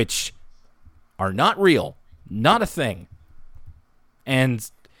 which are not real, not a thing. And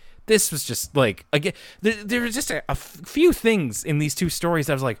this was just like, again, there were just a few things in these two stories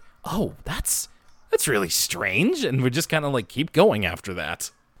that I was like, oh, that's really strange, and we just kind of like keep going after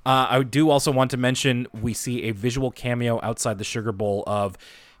that. I do also want to mention we see a visual cameo outside the Sugar Bowl of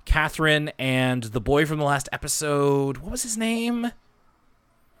Catherine and the boy from the last episode. What was his name?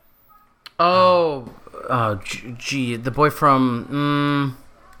 Gee, the boy from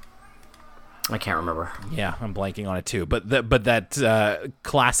I can't remember. Yeah, I'm blanking on it too. But that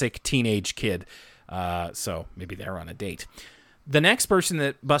classic teenage kid. So maybe they're on a date. The next person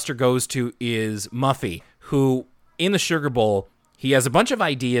that Buster goes to is Muffy, who in the Sugar Bowl, he has a bunch of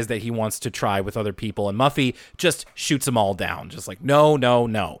ideas that he wants to try with other people, and Muffy just shoots them all down. Just like, no, no,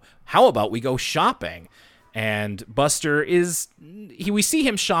 no. How about we go shopping? And Buster we see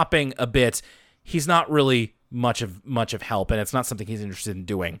him shopping a bit. He's not really much of help, and it's not something he's interested in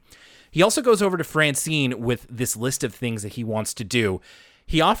doing. He also goes over to Francine with this list of things that he wants to do.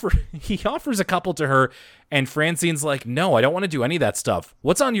 He offers a couple to her, and Francine's like, "No, I don't want to do any of that stuff.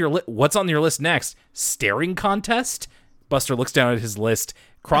 What's on your list next? Staring contest?" Buster looks down at his list,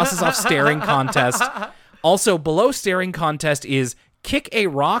 crosses off staring contest. Also, below staring contest is kick a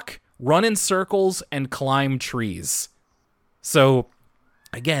rock, run in circles, and climb trees. So,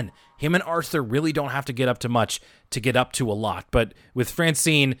 again, him and Arthur really don't have to get up to much to get up to a lot. But with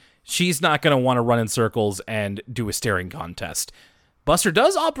Francine, she's not going to want to run in circles and do a staring contest. Buster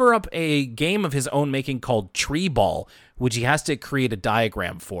does offer up a game of his own making called Tree Ball, which he has to create a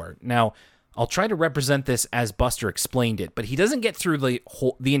diagram for. Now, I'll try to represent this as Buster explained it, but he doesn't get through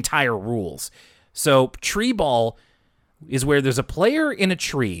the entire rules. So, Tree Ball is where there's a player in a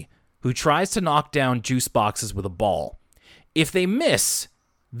tree who tries to knock down juice boxes with a ball. If they miss,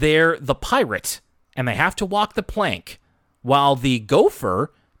 they're the pirate, and they have to walk the plank, while the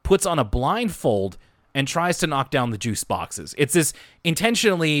gopher puts on a blindfold and tries to knock down the juice boxes. It's this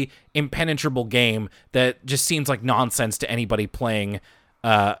intentionally impenetrable game that just seems like nonsense to anybody playing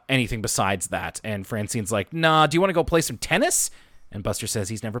anything besides that. And Francine's like, nah, do you want to go play some tennis? And Buster says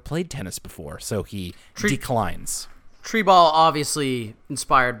he's never played tennis before, so he declines. Tree Ball, obviously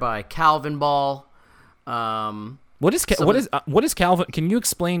inspired by Calvin Ball. What is Calvin? Can you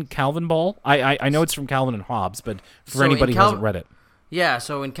explain Calvin Ball? I know it's from Calvin and Hobbes, but for anybody who hasn't read it. Yeah,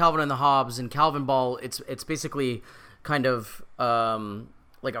 so in Calvin and the Hobbes and Calvin Ball, it's basically kind of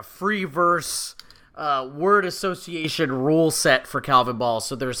like a free verse word association rule set for Calvin Ball.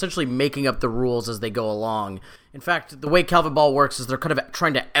 So they're essentially making up the rules as they go along. In fact, the way Calvin Ball works is they're kind of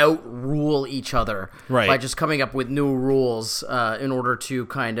trying to out-rule each other by just coming up with new rules in order to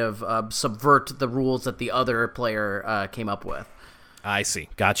kind of subvert the rules that the other player came up with. I see.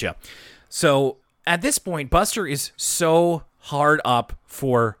 Gotcha. So at this point, Buster is so hard up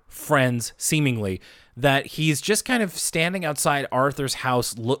for friends, seemingly, that he's just kind of standing outside Arthur's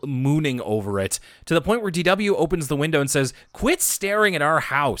house, mooning over it, to the point where DW opens the window and says, "Quit staring at our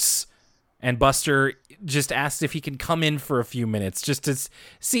house." And Buster just asks if he can come in for a few minutes, just to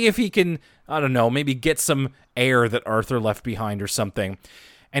see if he can, I don't know, maybe get some air that Arthur left behind or something.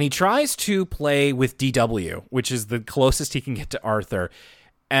 And he tries to play with DW, which is the closest he can get to Arthur.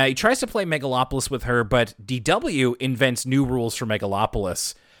 He tries to play Megalopolis with her, but DW invents new rules for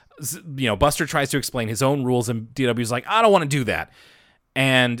Megalopolis. You know, Buster tries to explain his own rules, and DW's like, I don't want to do that.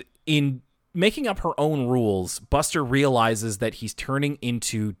 And in making up her own rules, Buster realizes that he's turning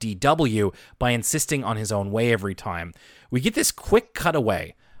into DW by insisting on his own way every time. We get this quick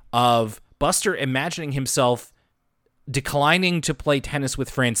cutaway of Buster imagining himself declining to play tennis with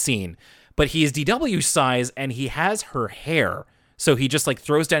Francine, but he is DW's size, and he has her hair. So he just like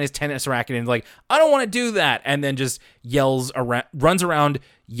throws down his tennis racket and like, I don't want to do that. And then just runs around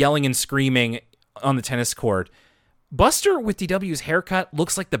yelling and screaming on the tennis court. Buster with DW's haircut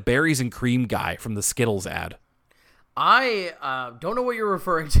looks like the berries and cream guy from the Skittles ad. I don't know what you're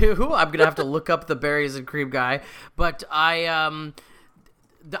referring to. I'm going to have to look up the berries and cream guy. But I'm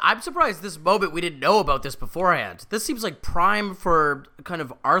surprised this moment we didn't know about this beforehand. This seems like prime for kind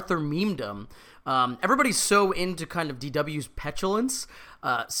of Arthur memedom. Everybody's so into kind of DW's petulance.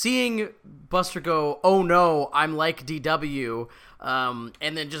 Seeing Buster go, oh no, I'm like DW,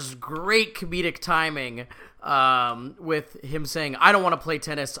 and then just great comedic timing with him saying, I don't want to play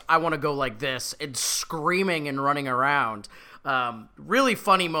tennis, I want to go like this, and screaming and running around. Really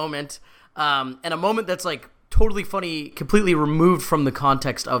funny moment, and a moment that's like totally funny, completely removed from the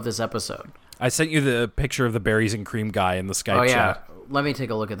context of this episode. I sent you the picture of the berries and cream guy in the Skype chat. let me take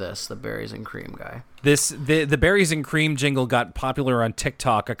a look at this. The berries and cream guy. The berries and cream jingle got popular on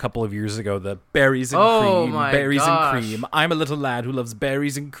TikTok a couple of years ago. The berries and cream, my berries gosh. and cream. I'm a little lad who loves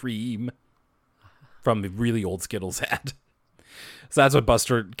berries and cream. From the really old Skittles ad. So that's what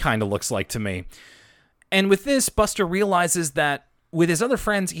Buster kind of looks like to me. And with this, Buster realizes that with his other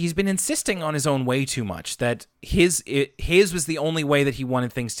friends, he's been insisting on his own way too much, that his was the only way that he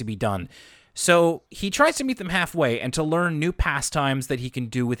wanted things to be done. So he tries to meet them halfway and to learn new pastimes that he can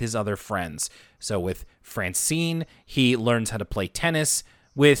do with his other friends. So with Francine, he learns how to play tennis.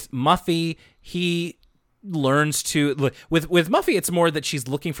 With Muffy, he learns to... With Muffy, it's more that she's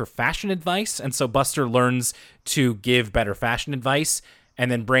looking for fashion advice, and so Buster learns to give better fashion advice, and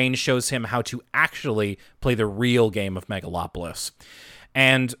then Brain shows him how to actually play the real game of Megalopolis.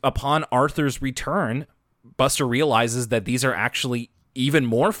 And upon Arthur's return, Buster realizes that these are actually even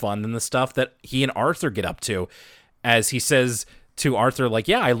more fun than the stuff that he and Arthur get up to, as he says to Arthur, like,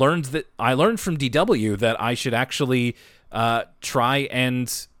 yeah, I learned from DW that I should actually try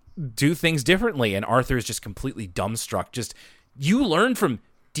and do things differently. And Arthur is just completely dumbstruck. Just, you learned from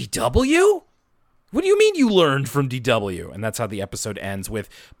DW? What do you mean you learned from DW? And that's how the episode ends, with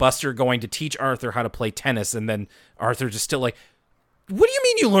Buster going to teach Arthur how to play tennis, and then Arthur just still like, what do you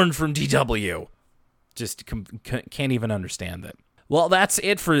mean you learned from DW? Just can't even understand it. Well, that's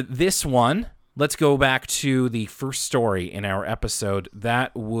it for this one. Let's go back to the first story in our episode.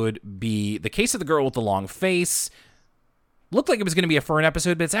 That would be The Case of the Girl with the Long Face. Looked like it was going to be a Fern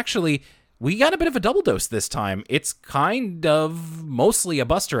episode, but it's actually, we got a bit of a double dose this time. It's kind of mostly a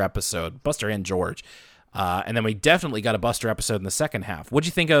Buster episode, Buster and George. And then we definitely got a Buster episode in the second half. What'd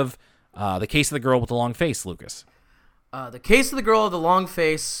you think of The Case of the Girl with the Long Face, Lucas? The Case of the Girl with the Long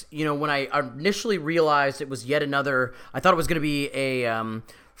Face, when I initially realized it was yet another, I thought it was going to be a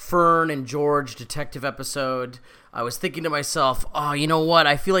Fern and George detective episode. I was thinking to myself, oh, you know what?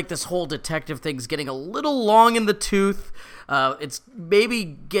 I feel like this whole detective thing's getting a little long in the tooth. It's maybe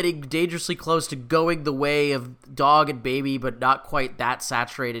getting dangerously close to going the way of Dog and Baby, but not quite that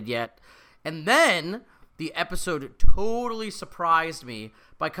saturated yet. And then the episode totally surprised me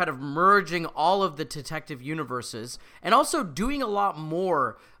by kind of merging all of the detective universes and also doing a lot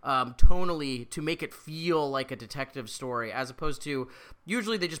more tonally to make it feel like a detective story, as opposed to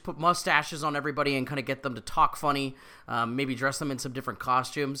usually they just put mustaches on everybody and kind of get them to talk funny, maybe dress them in some different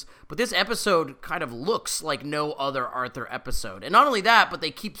costumes. But this episode kind of looks like no other Arthur episode. And not only that, but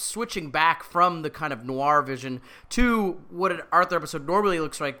they keep switching back from the kind of noir vision to what an Arthur episode normally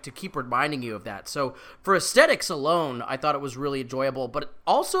looks like to keep reminding you of that. So for aesthetics alone, I thought it was really enjoyable. But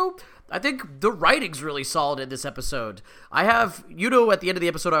also, I think the writing's really solid in this episode. I have, at the end of the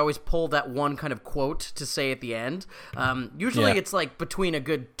episode, I always pull that one kind of quote to say at the end. Usually it's like between a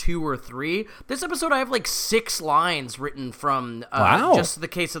good 2 or 3. This episode, I have like 6 lines written from just The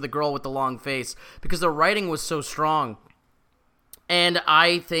Case of the Girl with the Long Face, because the writing was so strong. And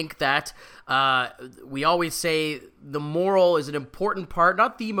I think that we always say the moral is an important part,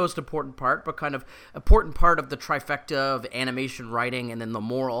 not the most important part, but kind of important part of the trifecta of animation, writing, and then the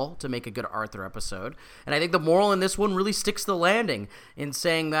moral to make a good Arthur episode. And I think the moral in this one really sticks the landing in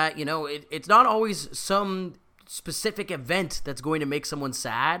saying that, it's not always some specific event that's going to make someone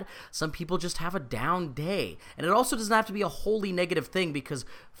sad. Some people just have a down day. And it also doesn't have to be a wholly negative thing, because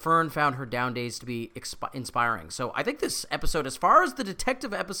Fern found her down days to be inspiring. So I think this episode, as far as the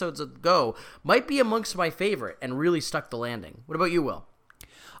detective episodes go, might be amongst my favorite and really stuck the landing. What about you, Will?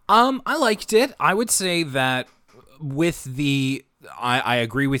 I liked it. I would say that with the... I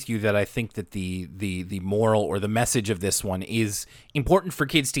agree with you that I think that the moral or the message of this one is important for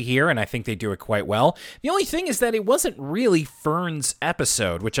kids to hear, and I think they do it quite well. The only thing is that it wasn't really Fern's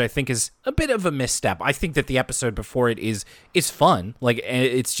episode, which I think is a bit of a misstep. I think that the episode before it is fun. Like,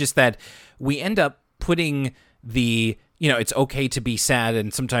 it's just that we end up putting it's okay to be sad,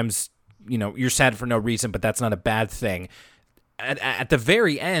 and sometimes, you're sad for no reason, but that's not a bad thing. At the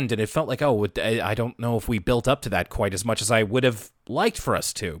very end, and it felt like, I don't know if we built up to that quite as much as I would have liked for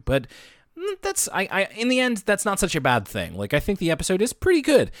us to, but that's, in the end, that's not such a bad thing. Like, I think the episode is pretty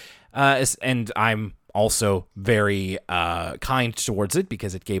good, and I'm also very kind towards it,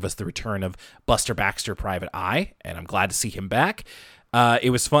 because it gave us the return of Buster Baxter, Private Eye, and I'm glad to see him back.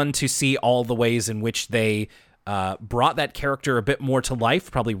 It was fun to see all the ways in which they brought that character a bit more to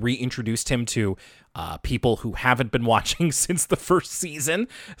life, probably reintroduced him to people who haven't been watching since the first season.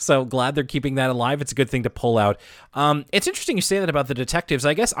 So glad they're keeping that alive. It's a good thing to pull out. It's interesting you say that about the detectives.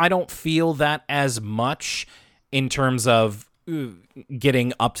 I guess I don't feel that as much in terms of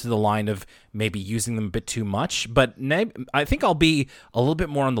getting up to the line of maybe using them a bit too much, but I think I'll be a little bit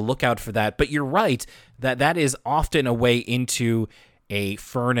more on the lookout for that. But you're right that is often a way into a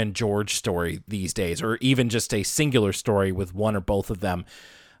Fern and George story these days, or even just a singular story with one or both of them.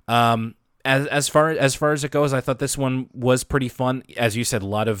 As far as it goes, I thought this one was pretty fun. As you said, a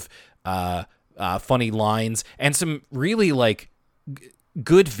lot of funny lines and some really like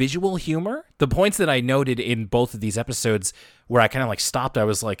good visual humor. The points that I noted in both of these episodes where I kind of like stopped, I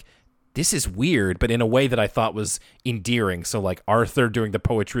was like, this is weird, but in a way that I thought was endearing. So like Arthur doing the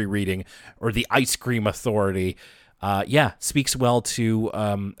poetry reading or the ice cream authority, speaks well to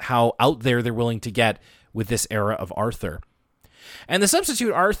how out there they're willing to get with this era of Arthur. And the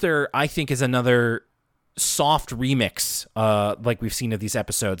substitute Arthur, I think, is another soft remix like we've seen of these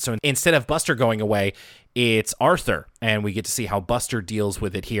episodes. So instead of Buster going away, it's Arthur, and we get to see how Buster deals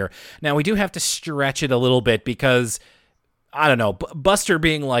with it here. Now, we do have to stretch it a little bit because, I don't know, Buster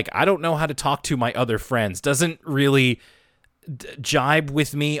being like, I don't know how to talk to my other friends doesn't really jibe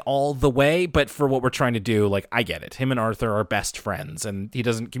with me all the way, but for what we're trying to do, like, I get it. Him and Arthur are best friends, and he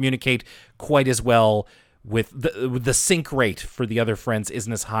doesn't communicate quite as well with the sync rate for the other friends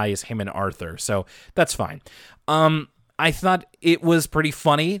isn't as high as him and Arthur, so that's fine. I thought it was pretty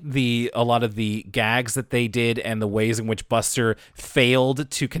funny, a lot of the gags that they did and the ways in which Buster failed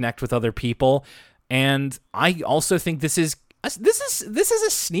to connect with other people. And I also think this is a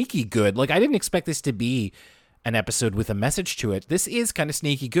sneaky good. Like, I didn't expect this to be an episode with a message to it. This is kind of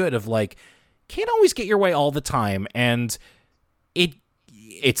sneaky good of like, can't always get your way all the time, and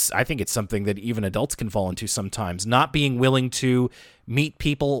I think it's something that even adults can fall into sometimes, not being willing to meet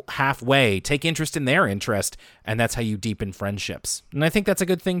people halfway, take interest in their interest, and that's how you deepen friendships. And I think that's a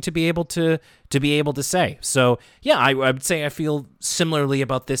good thing to be able to say. So yeah, I would say I feel similarly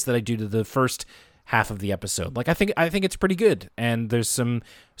about this that I do to the first half of the episode. Like, I think it's pretty good, and there's some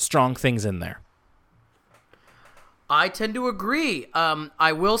strong things in there. I tend to agree.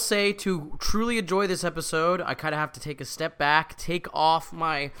 I will say, to truly enjoy this episode, I kind of have to take a step back, take off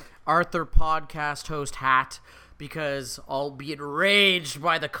my Arthur podcast host hat, because I'll be enraged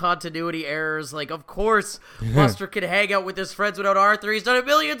by the continuity errors. Like, of course, Buster can hang out with his friends without Arthur. He's done it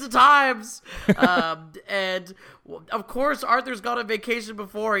millions of times. And, of course, Arthur's gone on vacation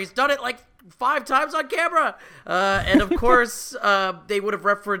before. He's done it, like, 5 times on camera. And, of course, they would have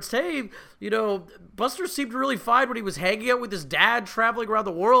referenced, hey, Buster seemed really fine when he was hanging out with his dad traveling around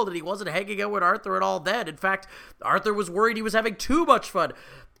the world, and he wasn't hanging out with Arthur at all then. In fact, Arthur was worried he was having too much fun.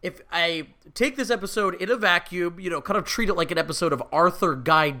 If I take this episode in a vacuum, kind of treat it like an episode of Arthur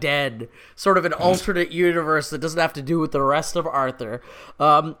Guy Dead, sort of an alternate universe that doesn't have to do with the rest of Arthur,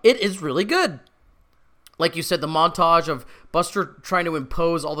 it is really good. Like you said, the montage of Buster trying to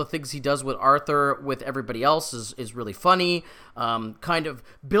impose all the things he does with Arthur with everybody else is really funny. Kind of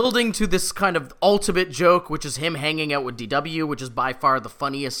building to this kind of ultimate joke, which is him hanging out with DW, which is by far the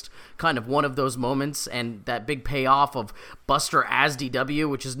funniest kind of one of those moments. And that big payoff of Buster as DW,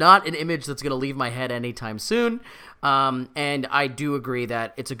 which is not an image that's going to leave my head anytime soon. And I do agree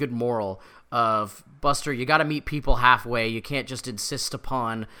that it's a good moral of Buster, you got to meet people halfway. You can't just insist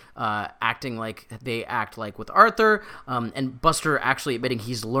upon acting like they act like with Arthur. And Buster actually admitting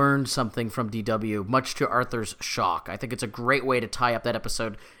he's learned something from DW, much to Arthur's shock. I think it's a great way to tie up that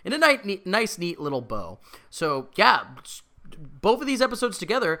episode in a nice, neat little bow. So, yeah, both of these episodes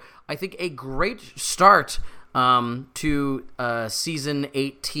together, I think a great start to season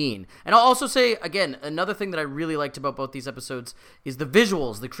 18. And I'll also say, again, another thing that I really liked about both these episodes is the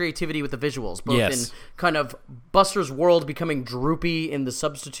visuals, the creativity with the visuals, both in kind of Buster's world becoming droopy in the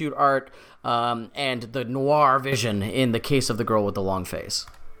substitute art, and the noir vision in the case of the girl with the long face.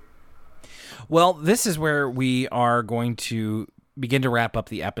 Well, this is where we are going to begin to wrap up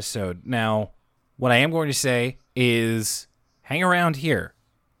the episode. Now, what I am going to say is hang around here.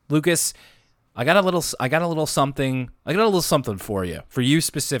 Lucas, I got a little something for you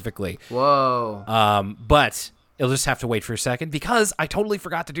specifically. Whoa. But you'll just have to wait for a second because I totally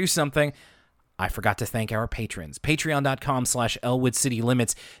forgot to do something. I forgot to thank our patrons. Patreon.com/Elwood City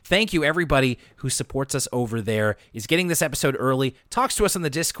Limits. Thank you, everybody who supports us over there, is getting this episode early, talks to us on the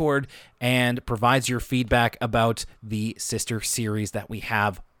Discord, and provides your feedback about the sister series that we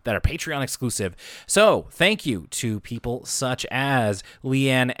have that are Patreon exclusive. So, thank you to people such as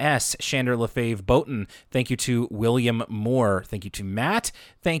Leanne S., Shander Lefave Boaton. Thank you to William Moore. Thank you to Matt.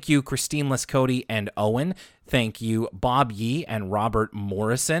 Thank you, Christine Lescody and Owen. Thank you, Bob Yee and Robert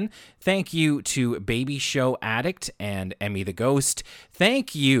Morrison. Thank you to Baby Show Addict and Emmy the Ghost.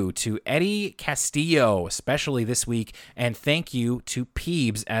 Thank you to Eddie Castillo, especially this week. And thank you to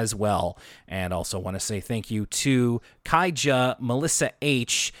Peebs as well. And also want to say thank you to Kaija, Melissa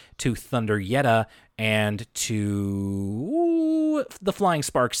H., to Thunder Yetta, and to the Flying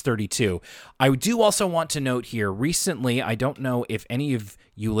Sparks 32. I do also want to note here, recently, I don't know if any of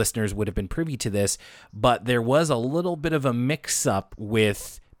you listeners would have been privy to this, but there was a little bit of a mix-up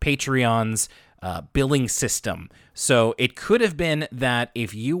with Patreon's billing system. So it could have been that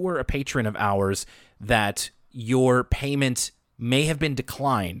if you were a patron of ours, that your payment may have been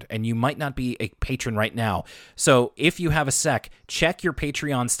declined and you might not be a patron right now. So if you have a sec, check your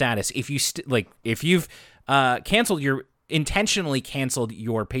Patreon status. If you if you've intentionally canceled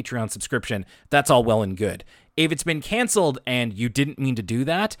your Patreon subscription, that's all well and good. If it's been canceled and you didn't mean to do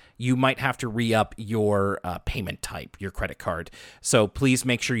that, you might have to re-up your payment type, your credit card. So please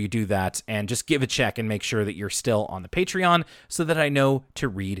make sure you do that and just give a check and make sure that you're still on the Patreon so that I know to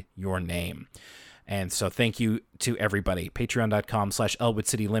read your name. And so thank you to everybody. Patreon.com/Elwood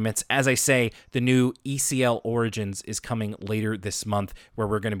City Limits. As I say, the new ECL Origins is coming later this month, where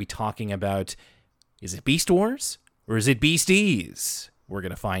we're going to be talking about, is it Beast Wars or is it Beasties? We're going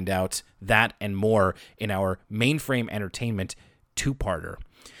to find out that and more in our Mainframe Entertainment two-parter.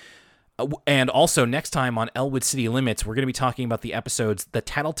 And also next time on Elwood City Limits, we're going to be talking about the episodes The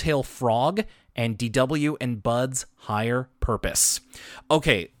Tattletale Frog and DW and Bud's Higher Purpose.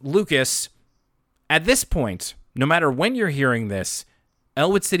 Okay, Lucas, at this point, no matter when you're hearing this,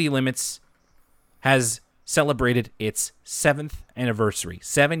 Elwood City Limits has celebrated its 7th anniversary,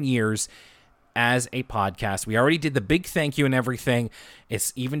 7 years as a podcast. We already did the big thank you and everything.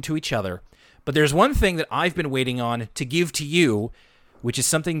 It's even to each other. But there's one thing that I've been waiting on to give to you, which is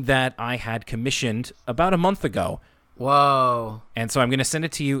something that I had commissioned about a month ago. Whoa. And so I'm going to send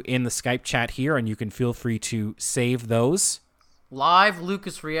it to you in the Skype chat here, and you can feel free to save those. Live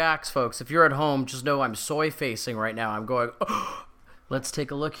Lucas Reacts, folks. If you're at home, just know I'm soy-facing right now. I'm going, oh, let's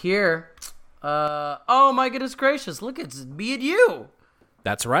take a look here. Oh, my goodness gracious. Look, it's me and you.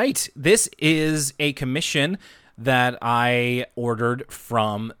 That's right. This is a commission that I ordered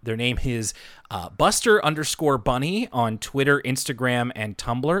from, their name is Buster_Bunny on Twitter, Instagram, and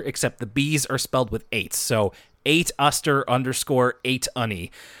Tumblr, except the B's are spelled with 8. So 8uster_8unny.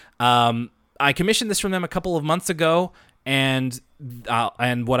 I commissioned this from them a couple of months ago. And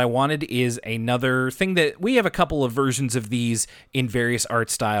what I wanted is another thing that we have a couple of versions of these in various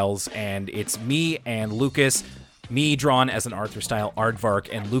art styles, and it's me and Lucas, me drawn as an Arthur style aardvark,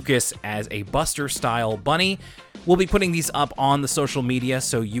 and Lucas as a Buster style bunny. We'll be putting these up on the social media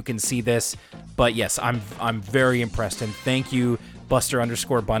so you can see this. But yes, I'm very impressed, and thank you,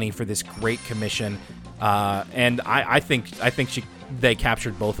 Buster_Bunny, for this great commission. And I think they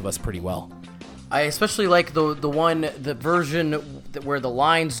captured both of us pretty well. I especially like the version where the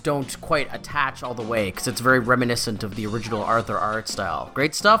lines don't quite attach all the way, because it's very reminiscent of the original Arthur art style.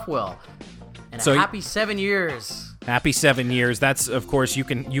 Great stuff, Will. And so, a happy 7 years. Happy 7 years. That's, of course, you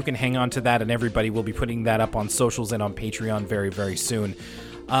can hang on to that, and everybody will be putting that up on socials and on Patreon very, very soon.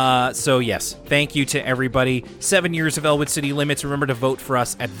 So yes, thank you to everybody. 7 years of Elwood City Limits. Remember to vote for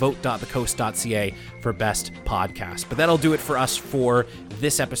us at vote.thecoast.ca for best podcast. But that'll do it for us for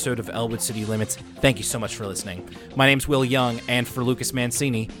this episode of Elwood City Limits. Thank you so much for listening. My name's Will Young, and for Lucas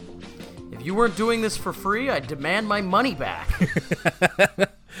Mancini. If you weren't doing this for free, I'd demand my money back.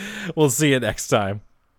 We'll see you next time.